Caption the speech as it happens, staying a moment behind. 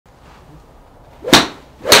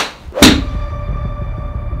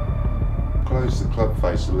close the club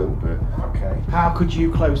face a little bit. Okay. How could you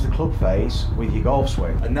close the club face with your golf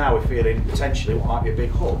swing? And now we're feeling potentially what might be a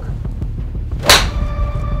big hook.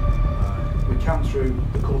 We can, through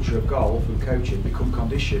the culture of golf and coaching, become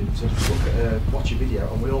conditioned to look at watch a video,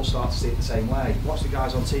 and we all start to see it the same way. Watch the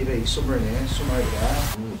guys on TV, some are in here, some are over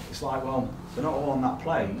there. It's like, well, they're not all on that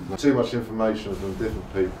plane. Too much information from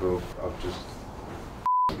different people. I've just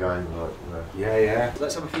game, like, you know. Yeah.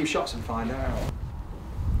 Let's have a few shots and find out.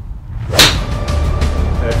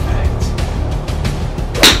 Perfect.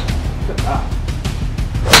 Look at that.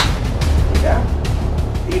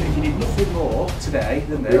 Yeah. Even if you did nothing more today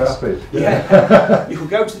than this. You're happy? Yeah. You could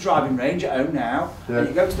go to the driving range at home now, and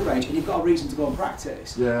you go to the range and you've got a reason to go and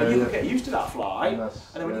practice. And you can get used to that fly, and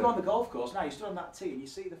then when you go on the golf course, now you're stood on that tee and you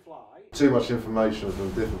see the fly. Too much information from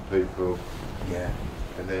different people. Yeah.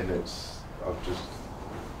 And then I've just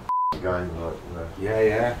game, like, you know.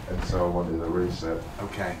 Yeah. And so I wanted a reset.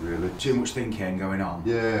 Okay. Really. Too much thinking going on.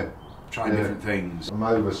 Yeah. Trying different things. I'm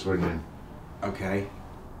over swinging. Okay.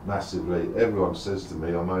 Massively. Everyone says to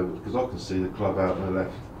me I'm over because I can see the club out on the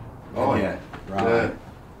left. Oh yeah. Right. Yeah.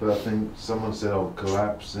 But I think someone said I'm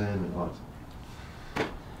collapsing. And like,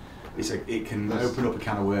 it can open up a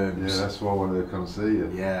can of worms. Yeah, that's why I wanted to come see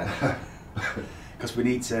you. Yeah. Because we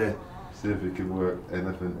need to see if it can work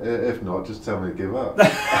anything. If not, just tell me to give up.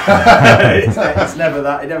 it's never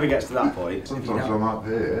that. It never gets to that point. Sometimes I'm up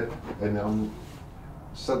here and I'm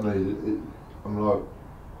like,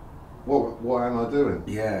 what am I doing?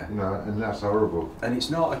 Yeah. You know, and that's horrible. And it's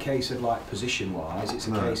not a case of like position wise. It's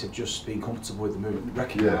a case of just being comfortable with the movement,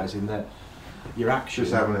 recognising that your action.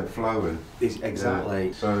 Just having it flowing. Exactly.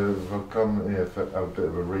 Yeah. So if I come here for a bit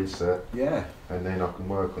of a reset. Yeah. And then I can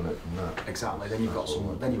work on it from that. Exactly. Then you've got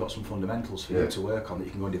some fundamentals for you to work on that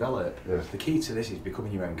you can go and develop. Yeah. The key to this is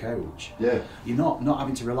becoming your own coach. Yeah. You're not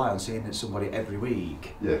having to rely on seeing somebody every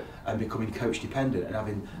week. Yeah. And becoming coach dependent and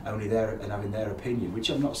having their opinion, which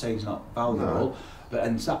I'm not saying is not valuable, but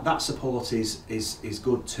that support is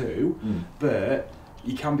good too. But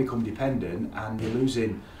you can become dependent and you're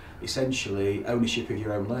losing essentially ownership of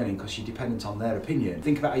your own learning because you're dependent on their opinion.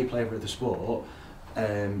 Think about how you play every other sport.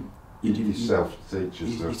 You self-teach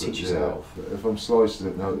yourself. You teach yourself. Yeah. If I'm slicing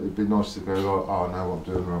it, no, it'd be nice to go like, oh, I know what I'm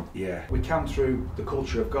doing wrong. Yeah. We can, through the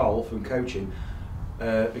culture of golf and coaching,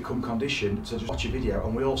 become conditioned to just watch a video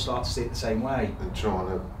and we all start to see it the same way. And trying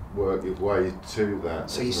to work your way to that.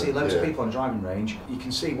 So you see loads of people on the driving range, you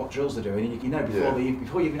can see what drills they're doing, and you know before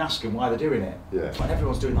you even ask them why they're doing it. Yeah. And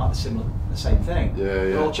everyone's doing like the same thing. Yeah.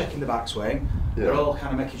 They're all checking the backswing, they're all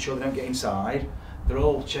kind of making sure they don't get inside, they're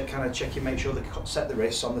all kind of checking, make sure they set the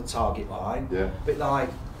wrists on the target line. Yeah. A bit like,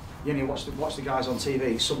 you know, watch the guys on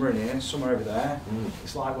TV, some are in here, some are over there.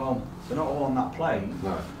 It's like, well, they're not all on that plane.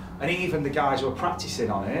 No. And even the guys who are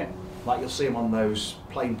practicing on it, like you'll see them on those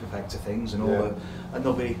plane perfector things and all and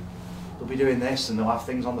they'll be doing this and they'll have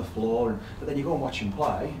things on the floor, but then you go and watch them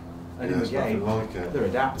play, and in the game they're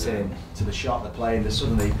adapting to the shot they're playing.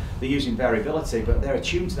 They're using variability, but they're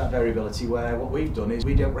attuned to that variability. Where what we've done is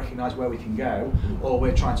we don't recognise where we can go. All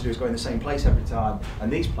we're trying to do is go in the same place every time. And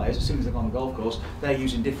these players, as soon as they're on the golf course, they're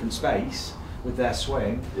using different space with their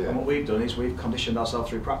swing, and what we've done is we've conditioned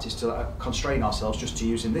ourselves through practice to constrain ourselves just to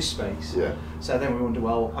use in this space. Yeah. So then we wonder,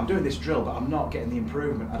 well, I'm doing this drill, but I'm not getting the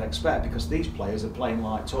improvement I'd expect because these players are playing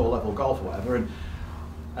like tour level golf or whatever, and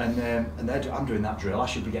I'm doing that drill. I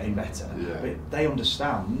should be getting better. Yeah. But they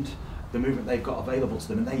understand the movement they've got available to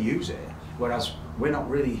them, and they use it. Whereas we're not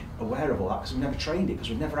really aware of all that because we've never trained it, because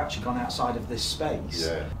we've never actually gone outside of this space.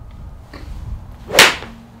 Yeah.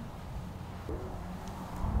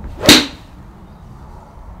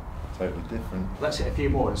 Totally different. Let's hit a few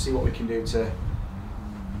more and see what we can do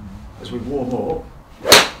as we warm up.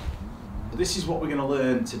 This is what we're going to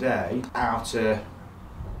learn today, how to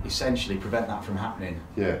essentially prevent that from happening.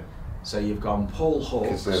 Yeah. So you've gone pull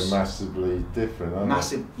hooks. Because they're massively different, aren't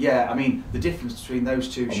they? Yeah, I mean, the difference between those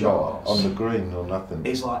two shots on the green or nothing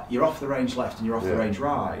is like you're off the range left and you're off the range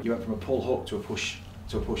right. You went from a pull hook to a push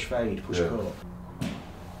fade, push cut.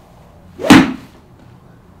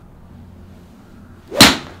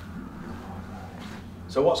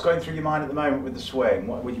 So what's going through your mind at the moment with the swing?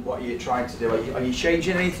 What are you trying to do? Are you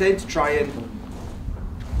changing anything to try and?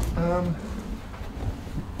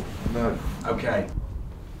 No. Okay.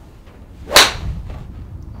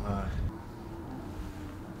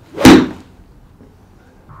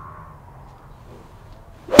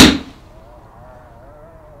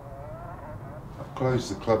 I've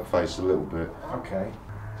closed the club face a little bit. Okay.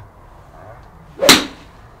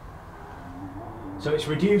 So it's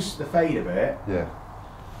reduced the fade a bit. Yeah.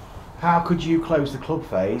 How could you close the club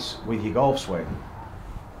face with your golf swing?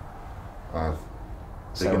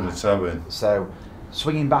 Digging the toe in. So,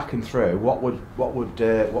 swinging back and through, what would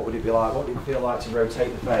it be like? What would it feel like to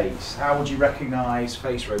rotate the face? How would you recognise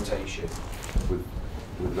face rotation?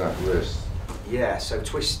 With that wrist. Yeah. So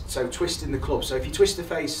twisting the club. So if you twist the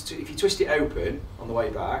face, if you twist it open on the way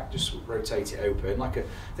back, just rotate it open.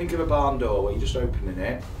 Think of a barn door where you're just opening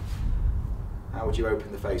it. How would you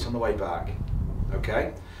open the face on the way back?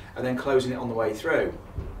 Okay, and then closing it on the way through.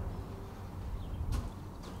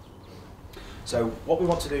 So what we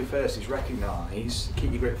want to do first is recognise,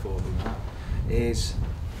 keep your grip forward with that, is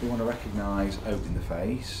we want to recognise opening the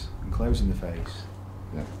face and closing the face.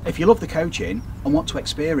 Yeah. If you love the coaching and want to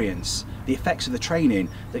experience the effects of the training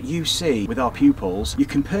that you see with our pupils, you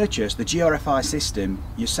can purchase the GRFI system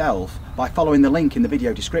yourself by following the link in the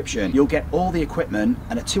video description. You'll get all the equipment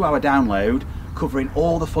and a 2-hour download covering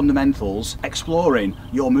all the fundamentals, exploring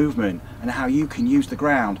your movement and how you can use the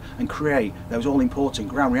ground and create those all-important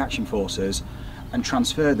ground reaction forces and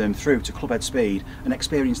transfer them through to club head speed and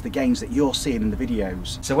experience the gains that you're seeing in the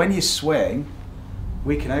videos. So when you swing,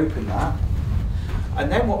 we can open that, and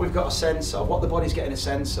then what we've got a sense of, what the body's getting a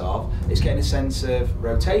sense of, is getting a sense of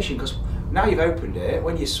rotation, because now you've opened it,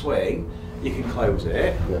 when you swing, you can close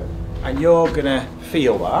it, yeah. And you're gonna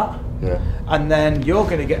feel that, yeah. And then you're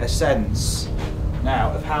gonna get a sense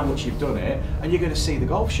now of how much you've done it, and you're going to see the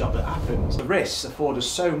golf shot that happens. The wrists afford us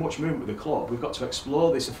so much movement with the club. We've got to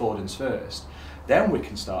explore this affordance first, then we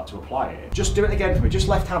can start to apply it. Just do it again for me, just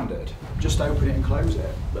left-handed. Just open it and close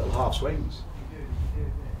it, little half swings.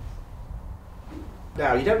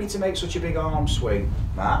 Now, you don't need to make such a big arm swing,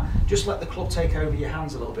 Matt. Just let the club take over your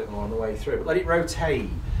hands a little bit more on the way through, but let it rotate.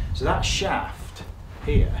 So that shaft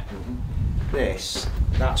here,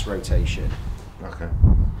 that's rotation. Okay.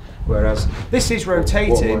 Whereas this is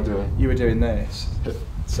rotating, what am I doing? You were doing this.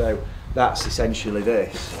 So that's essentially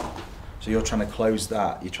this. So you're trying to close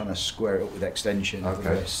that, you're trying to square it up with extension of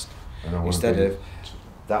the wrist. Instead of,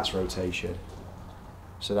 that's rotation.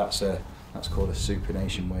 So that's called a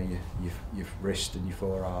supination, where your wrist and your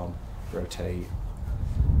forearm rotate.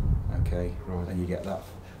 Okay, right. And you get that.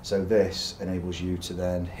 So this enables you to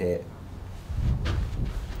then hit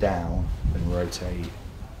down and rotate.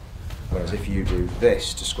 Whereas if you do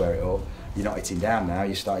this to square it up, you're not hitting down now,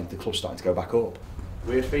 the club's starting to go back up.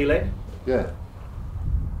 Weird feeling? Yeah.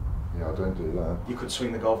 Yeah, I don't do that. You could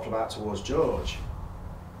swing the golf club out towards George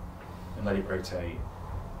and let it rotate.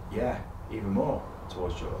 Yeah, even more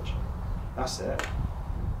towards George. That's it.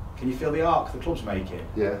 Can you feel the arc the club's making?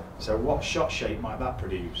 Yeah. So what shot shape might that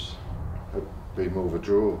produce? It'd be more of a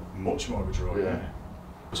draw. Much more of a draw, Yeah.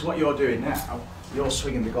 So what you're doing now, you're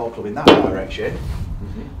swinging the golf club in that direction,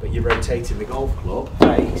 but you're rotating the golf club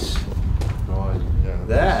face Right, yeah.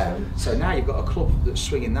 there. So now you've got a club that's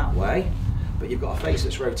swinging that way, but you've got a face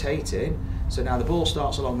that's rotating. So now the ball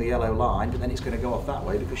starts along the yellow line, but then it's going to go off that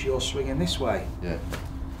way because you're swinging this way. Yeah.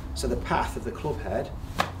 So the path of the club head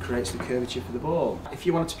creates the curvature for the ball. If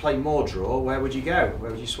you wanted to play more draw, where would you go?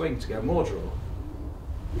 Where would you swing to go more draw?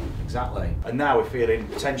 Exactly. And now we're feeling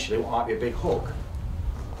potentially what might be a big hook.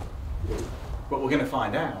 But we're going to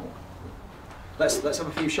find out. Let's have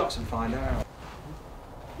a few shots and find out.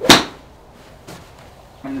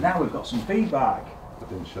 And now we've got some feedback. I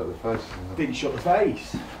didn't shut the face. Didn't shut the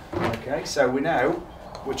face. Okay, so we know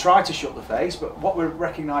we try to shut the face, but what we're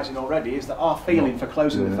recognising already is that our feeling for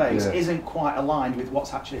closing the face isn't quite aligned with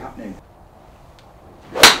what's actually happening.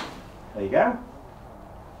 There you go.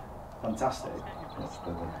 Fantastic. That's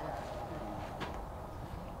better.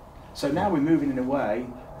 So now we're moving in a way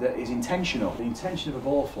that is intentional, the intention of a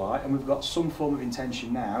ball flight, and we've got some form of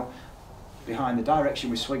intention now behind the direction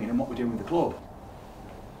we're swinging and what we're doing with the club.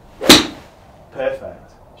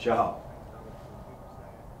 Perfect. Sharp.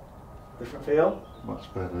 Different feel?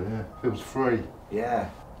 Much better, yeah. Feels free. Yeah.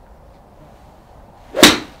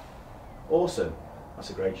 Awesome. That's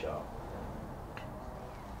a great shot.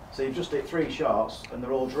 So you've just hit 3 shots and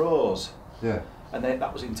they're all draws. Yeah. And then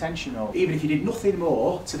that was intentional. Even if you did nothing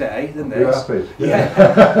more today than this, You're happy.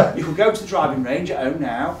 Yeah. You could go to the driving range at home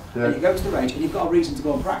now, Yeah. and you go to the range and you've got a reason to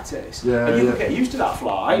go and practice. Yeah, and you yeah. could get used to that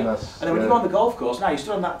flight. And then when you go on the golf course, now you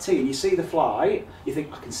stood on that tee and you see the flight, you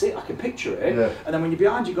think, I can see it, I can picture it. Yeah. And then when you're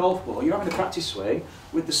behind your golf ball, you're having a practice swing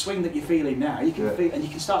with the swing that you're feeling now. You can feel, and you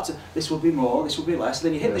can start to, this will be more, this will be less.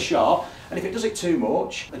 Then you hit the shot, and if it does it too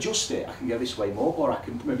much, adjust it. I can go this way more, or I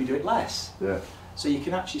can maybe do it less. Yeah. So you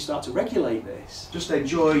can actually start to regulate this. Just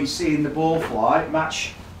enjoy seeing the ball flight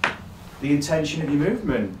match the intention of your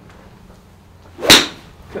movement.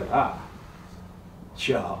 Look at that.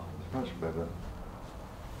 Sharp. Much better.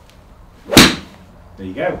 There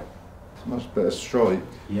you go. It's much better strike.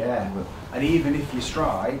 Yeah, and even if your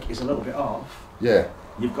strike is a little bit off, Yeah.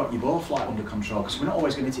 you've got your ball flight under control, because we're not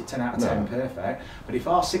always going to hit 10 out of 10 perfect, but if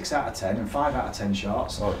our 6 out of 10 and 5 out of 10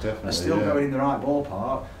 shots are still going in the right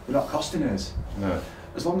ballpark, they're not costing us. No.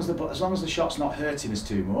 As long as the shot's not hurting us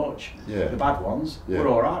too much, Yeah. the bad ones, we're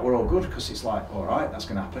all right, we're all good, because it's like, all right, that's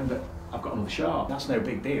going to happen, but I've got another shot. That's no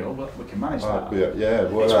big deal, but we can manage that. Yeah,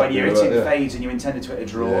 well, it's when you're hitting fades and you intended to hit a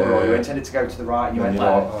draw, or you intended to go to the right and you went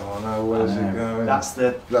left. Oh no, where's it going? That's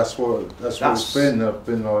what it's been. I've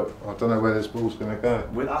been like, I don't know where this ball's going to go.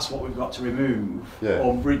 Well, that's what we've got to remove,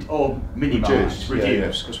 or minimise,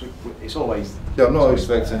 reduce, because it's always. Yeah, I'm not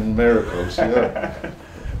expecting miracles, you know.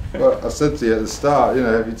 But I said to you at the start, you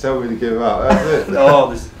know, if you tell me to give up, that's it. Oh,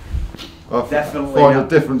 there's I'll definitely find a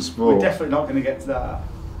different sport. We're definitely not going to get to that.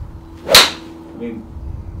 I mean,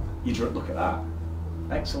 look at that.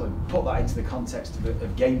 Excellent. Put that into the context of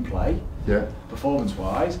gameplay. Yeah.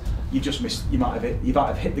 Performance-wise, you just missed. You might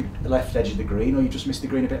have hit the left edge of the green, or you just missed the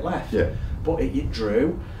green a bit left. Yeah. But it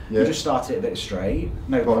drew. Yeah. You just started it a bit straight.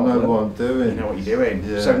 No problem. I know what I'm doing. You know what you're doing.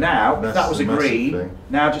 Yeah. So now, if that was a green, thing.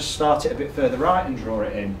 Now just start it a bit further right and draw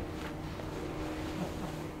it in.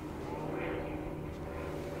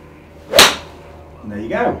 And there you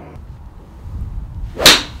go.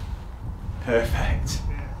 Perfect.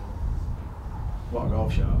 What a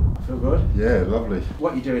golf shot. I feel good. Yeah, lovely.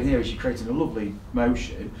 What you're doing here is you're creating a lovely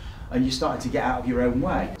motion, and you're starting to get out of your own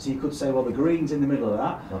way. So you could say, well, the green's in the middle of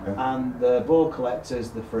that, and the ball collector's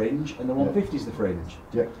the fringe, and the 150's the fringe.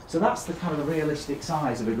 Yeah. So that's the kind of the realistic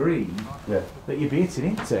size of a green that you'd be hitting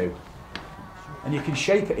into. And you can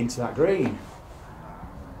shape it into that green.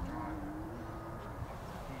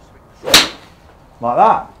 Like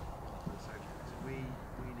that.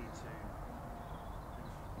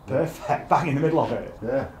 Perfect, bang in the middle of it.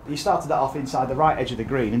 Yeah. You started that off inside the right edge of the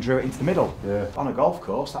green and drew it into the middle. Yeah. On a golf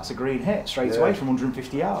course, that's a green hit straight away from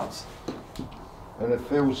 150 yards. And it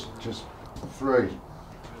feels just free.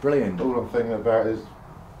 Brilliant. All I'm thinking about is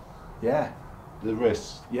the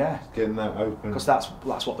wrist. Yeah. Getting that open. Because that's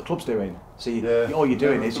what the club's doing. So all you're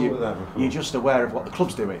doing is you're just aware of what the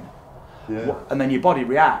club's doing. Yeah. And then your body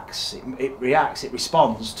reacts. It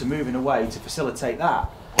responds to moving away to facilitate that.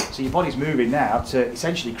 So your body's moving now to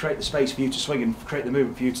essentially create the space for you to swing and create the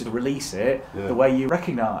movement for you to release it the way you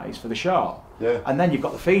recognise for the shot. Yeah. And then you've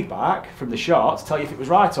got the feedback from the shot to tell you if it was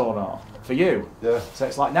right or not for you. Yeah. So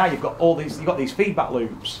it's like now you've got these feedback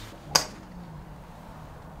loops.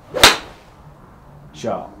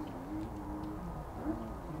 Shot.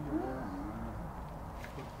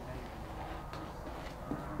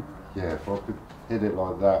 Yeah, if I could hit it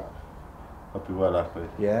like that, I'd be well happy.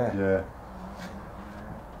 Yeah. Yeah.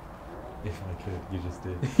 If I could, you just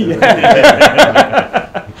did. Yeah.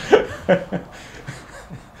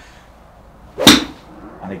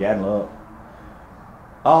 And again, look.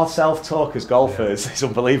 Our self-talk as golfers is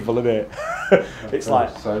unbelievable, isn't it? It's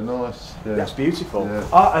like so nice. Yeah. That's beautiful.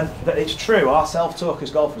 Yeah. And it's true. Our self-talk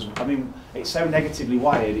as golfers. I mean, it's so negatively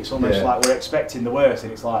wired. It's almost like we're expecting the worst,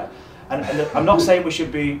 and it's like. And I'm not saying it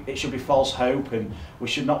should be false hope, and we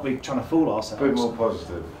should not be trying to fool ourselves. Be more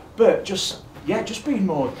positive. But just being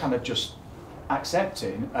more kind of just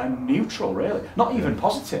accepting and neutral, really. Not even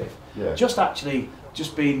positive. Yeah.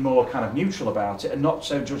 Just being more kind of neutral about it and not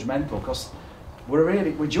so judgmental, because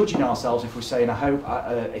we're judging ourselves if we're saying, I hope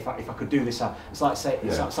if I could do this. It's like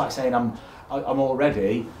saying I'm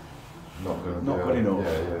already not good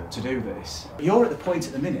enough to do this. You're at the point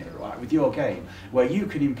at the minute, right, with your game where you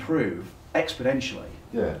can improve exponentially.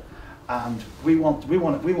 Yeah. And we want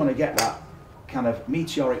to get that kind of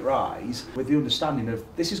meteoric rise with the understanding of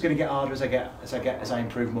this is going to get harder as I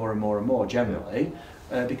improve more and more and more generally,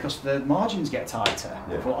 because the margins get tighter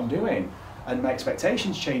of what I'm doing. And my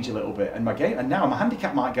expectations change a little bit, and my game, and now my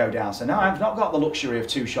handicap might go down. So now I've not got the luxury of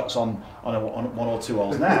 2 shots on one or 2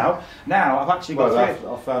 holes. Now I've actually got. I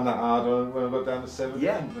found that harder when I got down to 7.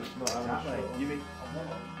 Yeah, exactly. You mean